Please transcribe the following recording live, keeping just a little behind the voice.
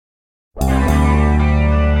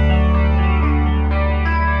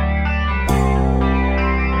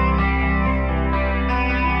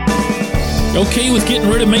Okay with getting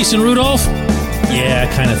rid of Mason Rudolph? Yeah,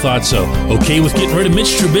 I kind of thought so. Okay with getting rid of Mitch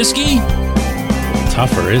Trubisky?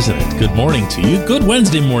 Tougher, isn't it? Good morning to you. Good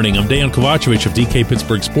Wednesday morning. I'm Dan Kovacevic of DK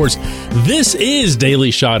Pittsburgh Sports. This is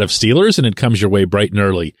Daily Shot of Steelers, and it comes your way bright and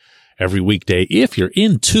early every weekday if you're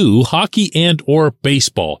into hockey and or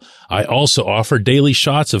baseball. I also offer daily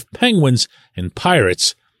shots of Penguins and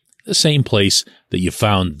Pirates, the same place that you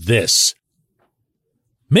found this.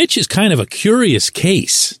 Mitch is kind of a curious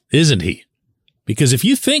case, isn't he? Because if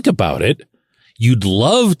you think about it, you'd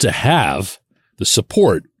love to have the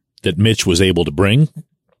support that Mitch was able to bring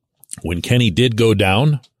when Kenny did go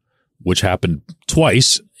down, which happened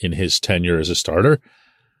twice in his tenure as a starter.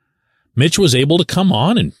 Mitch was able to come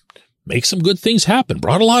on and make some good things happen,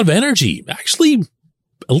 brought a lot of energy, actually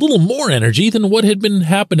a little more energy than what had been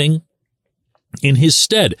happening in his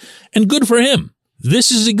stead. And good for him.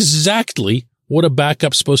 This is exactly what a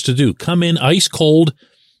backup's supposed to do. Come in ice cold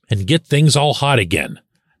and get things all hot again.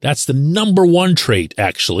 That's the number one trait,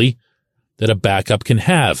 actually, that a backup can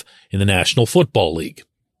have in the National Football League.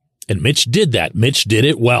 And Mitch did that. Mitch did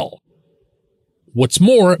it well. What's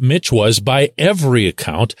more, Mitch was, by every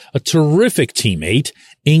account, a terrific teammate,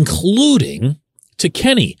 including to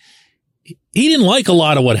Kenny. He didn't like a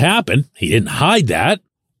lot of what happened. He didn't hide that.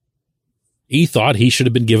 He thought he should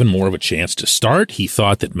have been given more of a chance to start. He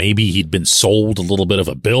thought that maybe he'd been sold a little bit of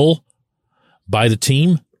a bill by the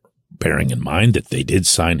team, bearing in mind that they did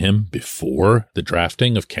sign him before the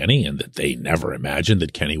drafting of Kenny and that they never imagined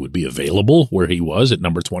that Kenny would be available where he was at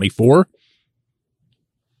number 24.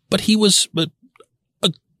 But he was a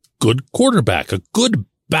good quarterback, a good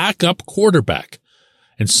backup quarterback,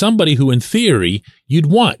 and somebody who in theory you'd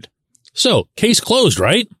want. So, case closed,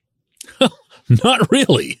 right? Not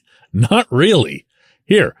really. Not really.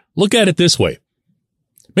 Here, look at it this way.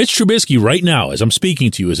 Mitch Trubisky right now, as I'm speaking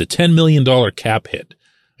to you, is a $10 million cap hit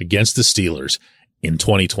against the Steelers in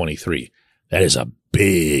 2023. That is a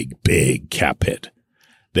big, big cap hit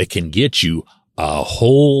that can get you a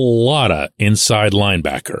whole lot of inside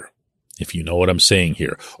linebacker, if you know what I'm saying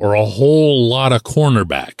here, or a whole lot of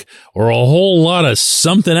cornerback, or a whole lot of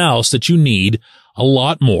something else that you need a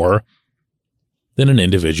lot more than an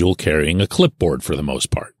individual carrying a clipboard for the most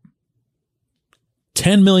part.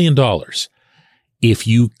 $10 million. If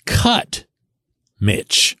you cut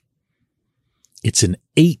Mitch, it's an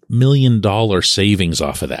 $8 million savings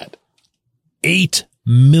off of that. $8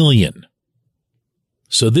 million.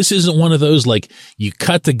 So this isn't one of those like you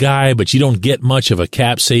cut the guy, but you don't get much of a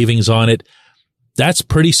cap savings on it. That's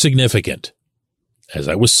pretty significant. As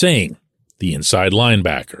I was saying, the inside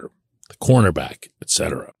linebacker, the cornerback,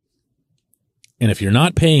 etc. And if you're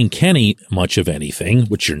not paying Kenny much of anything,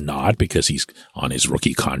 which you're not because he's on his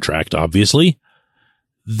rookie contract, obviously,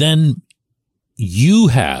 then you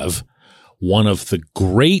have one of the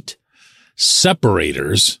great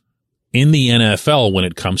separators in the NFL when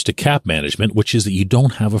it comes to cap management, which is that you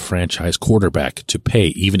don't have a franchise quarterback to pay.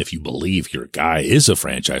 Even if you believe your guy is a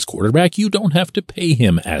franchise quarterback, you don't have to pay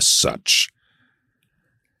him as such.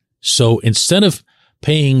 So instead of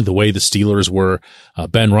paying the way the Steelers were,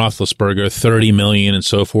 Ben Roethlisberger, $30 million and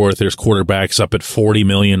so forth. There's quarterbacks up at $40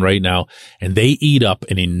 million right now, and they eat up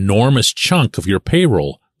an enormous chunk of your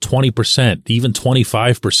payroll, 20%, even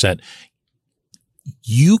 25%.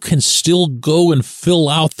 You can still go and fill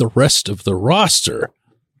out the rest of the roster.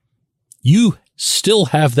 You still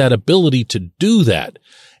have that ability to do that.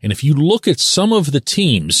 And if you look at some of the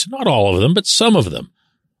teams, not all of them, but some of them,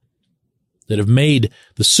 that have made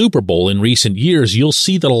the Super Bowl in recent years, you'll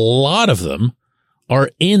see that a lot of them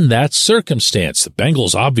are in that circumstance. The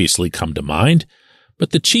Bengals obviously come to mind,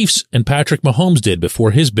 but the Chiefs and Patrick Mahomes did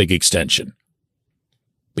before his big extension.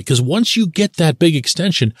 Because once you get that big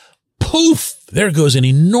extension, poof, there goes an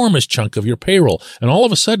enormous chunk of your payroll. And all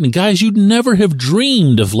of a sudden, guys you'd never have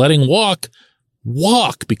dreamed of letting walk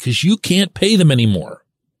because you can't pay them anymore.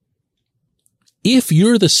 If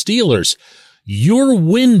you're the Steelers, your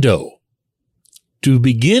window to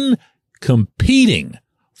begin competing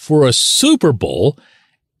for a Super Bowl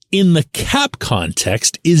in the cap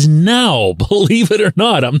context is now, believe it or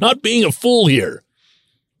not. I'm not being a fool here.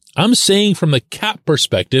 I'm saying from the cap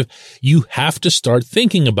perspective, you have to start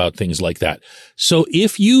thinking about things like that. So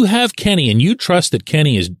if you have Kenny and you trust that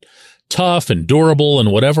Kenny is tough and durable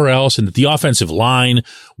and whatever else, and that the offensive line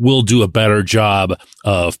will do a better job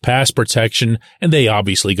of pass protection, and they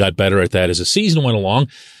obviously got better at that as the season went along,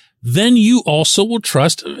 then you also will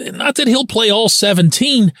trust, not that he'll play all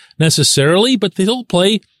 17 necessarily, but that he'll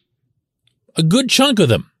play a good chunk of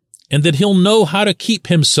them and that he'll know how to keep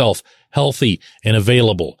himself healthy and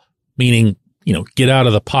available, meaning get out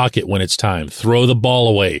of the pocket when it's time, throw the ball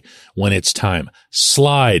away when it's time,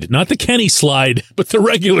 slide, not the Kenny slide, but the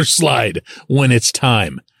regular slide when it's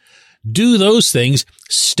time. Do those things,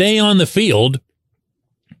 stay on the field,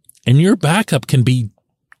 and your backup can be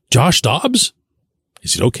Josh Dobbs.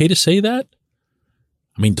 Is it okay to say that?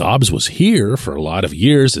 I mean, Dobbs was here for a lot of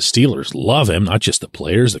years. The Steelers love him, not just the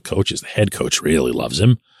players, the coaches. The head coach really loves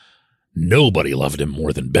him. Nobody loved him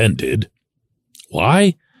more than Ben did.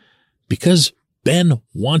 Why? Because Ben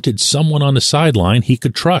wanted someone on the sideline he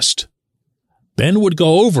could trust. Ben would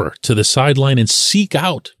go over to the sideline and seek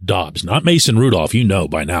out Dobbs, not Mason Rudolph. You know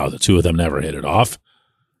by now the two of them never hit it off.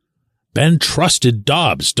 Ben trusted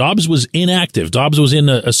Dobbs. Dobbs was inactive. Dobbs was in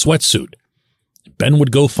a sweatsuit. Ben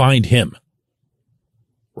would go find him.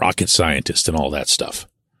 Rocket scientist and all that stuff.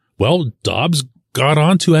 Well, Dobbs got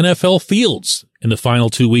onto NFL fields in the final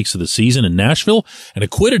 2 weeks of the season in Nashville and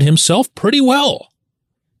acquitted himself pretty well.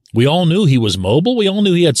 We all knew he was mobile. We all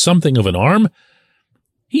knew he had something of an arm.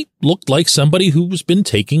 He looked like somebody who's been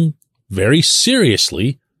taking very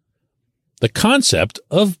seriously the concept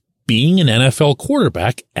of being an NFL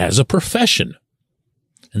quarterback as a profession.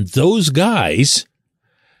 And those guys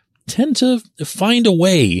tend to find a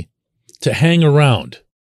way to hang around.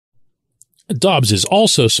 Dobbs is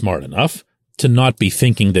also smart enough to not be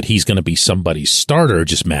thinking that he's going to be somebody's starter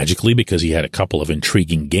just magically because he had a couple of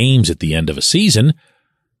intriguing games at the end of a season.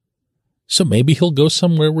 So maybe he'll go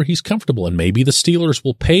somewhere where he's comfortable, and maybe the Steelers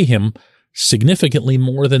will pay him significantly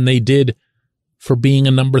more than they did for being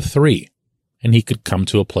a number 3. And he could come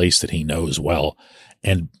to a place that he knows well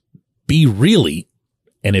and be really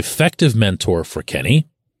an effective mentor for Kenny,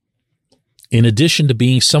 in addition to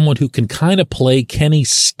being someone who can kind of play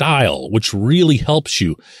Kenny's style, which really helps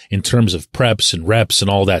you in terms of preps and reps and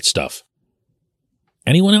all that stuff.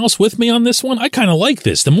 Anyone else with me on this one? I kind of like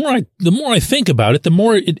this. The more I think about it, the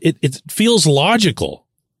more it feels logical.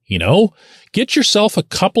 Get yourself a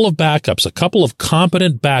couple of backups, a couple of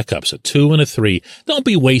competent backups, a 2 and a 3. Don't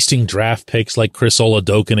be wasting draft picks like Chris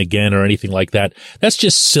Oladokun again or anything like that. That's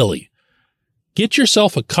just silly. Get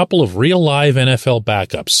yourself a couple of real live NFL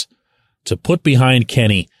backups to put behind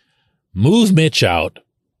Kenny. Move Mitch out.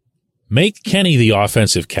 Make Kenny the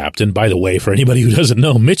offensive captain. By the way, for anybody who doesn't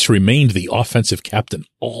know, Mitch remained the offensive captain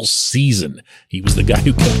all season. He was the guy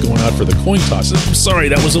who kept going out for the coin tosses. I'm sorry,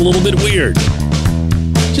 that was a little bit weird.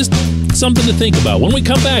 Just something to think about. When we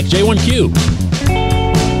come back, J1Q.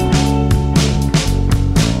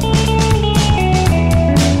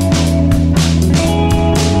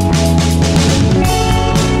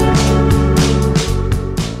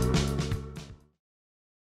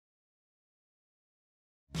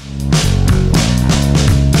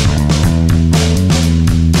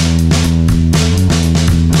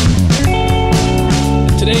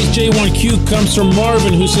 J1Q comes from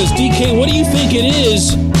Marvin, who says, DK, what do you think it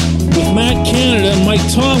is with Matt Canada and Mike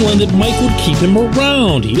Tomlin that Mike would keep him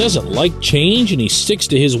around? He doesn't like change and he sticks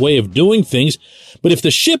to his way of doing things. But if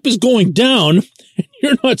the ship is going down, and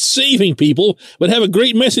you're not saving people, but have a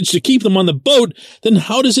great message to keep them on the boat, then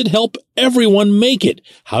how does it help everyone make it?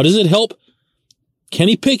 How does it help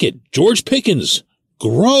Kenny Pickett, George Pickens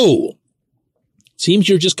grow? Seems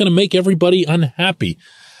you're just going to make everybody unhappy.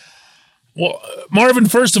 Well, Marvin,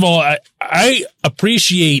 first of all, I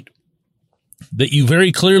appreciate that you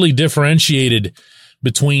very clearly differentiated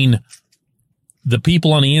between the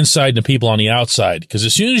people on the inside and the people on the outside. Because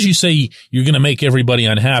as soon as you say you're going to make everybody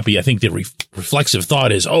unhappy, I think the reflexive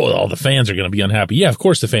thought is, oh, all the fans are going to be unhappy. Yeah, of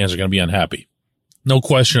course the fans are going to be unhappy. No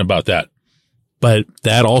question about that. But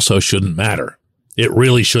that also shouldn't matter. It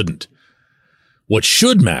really shouldn't. What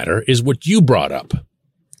should matter is what you brought up,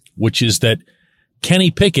 which is that Kenny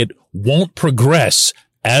Pickett won't progress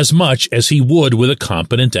as much as he would with a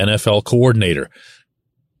competent NFL coordinator.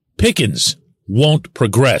 Pickens won't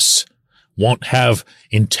progress, won't have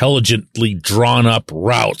intelligently drawn up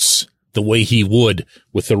routes the way he would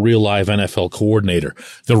with a real live NFL coordinator.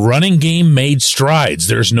 The running game made strides.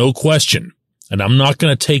 There's no question. And I'm not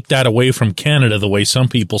going to take that away from Canada the way some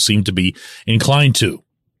people seem to be inclined to.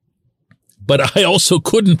 But I also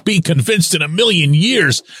couldn't be convinced in a million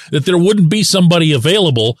years that there wouldn't be somebody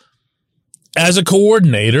available as a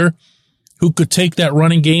coordinator who could take that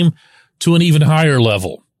running game to an even higher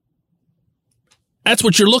level. That's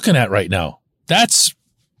what you're looking at right now.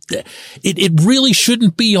 It really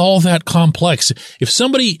shouldn't be all that complex. If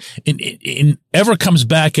somebody ever comes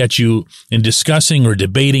back at you in discussing or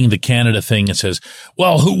debating the Canada thing and says,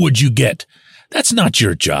 well, who would you get? That's not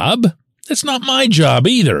your job. That's not my job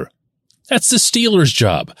either. That's the Steelers'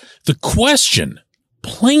 job. The question,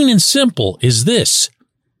 plain and simple, is this.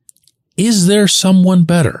 Is there someone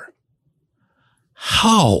better?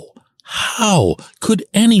 How How could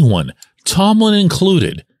anyone, Tomlin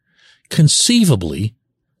included, conceivably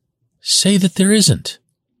say that there isn't?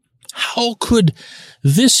 How could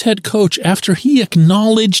this head coach, after he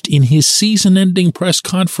acknowledged in his season-ending press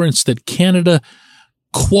conference that Canada,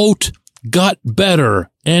 quote, got better,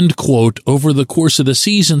 end quote, over the course of the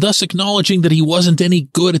season, thus acknowledging that he wasn't any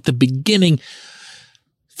good at the beginning,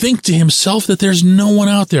 think to himself that there's no one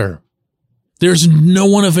out there, there's no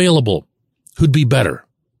one available who'd be better?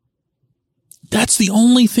 That's the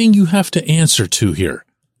only thing you have to answer to here,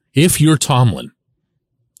 if you're Tomlin.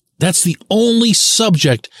 That's the only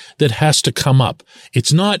subject that has to come up.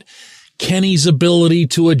 It's not Kenny's ability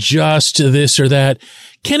to adjust to this or that.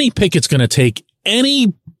 Kenny Pickett's going to take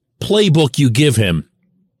any playbook you give him,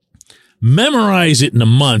 memorize it in a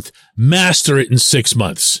month, master it in 6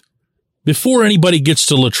 months before anybody gets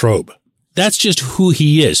to Latrobe. That's just who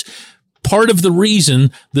he is. Part of the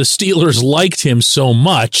reason the Steelers liked him so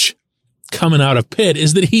much coming out of Pitt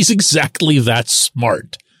is that he's exactly that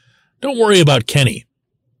smart. Don't worry about Kenny.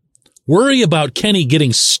 Worry about Kenny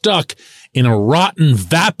getting stuck in a rotten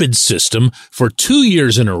vapid system for 2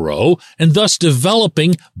 years in a row and thus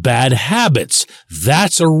developing bad habits.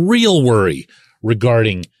 That's a real worry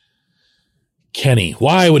regarding Kenny.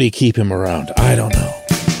 Why would he keep him around? I don't know.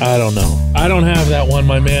 I don't have that one,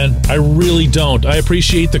 my man. I really don't. I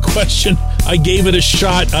appreciate the question. I gave it a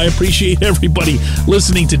shot. I appreciate everybody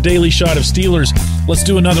listening to Daily Shot of Steelers. Let's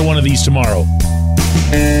do another one of these tomorrow.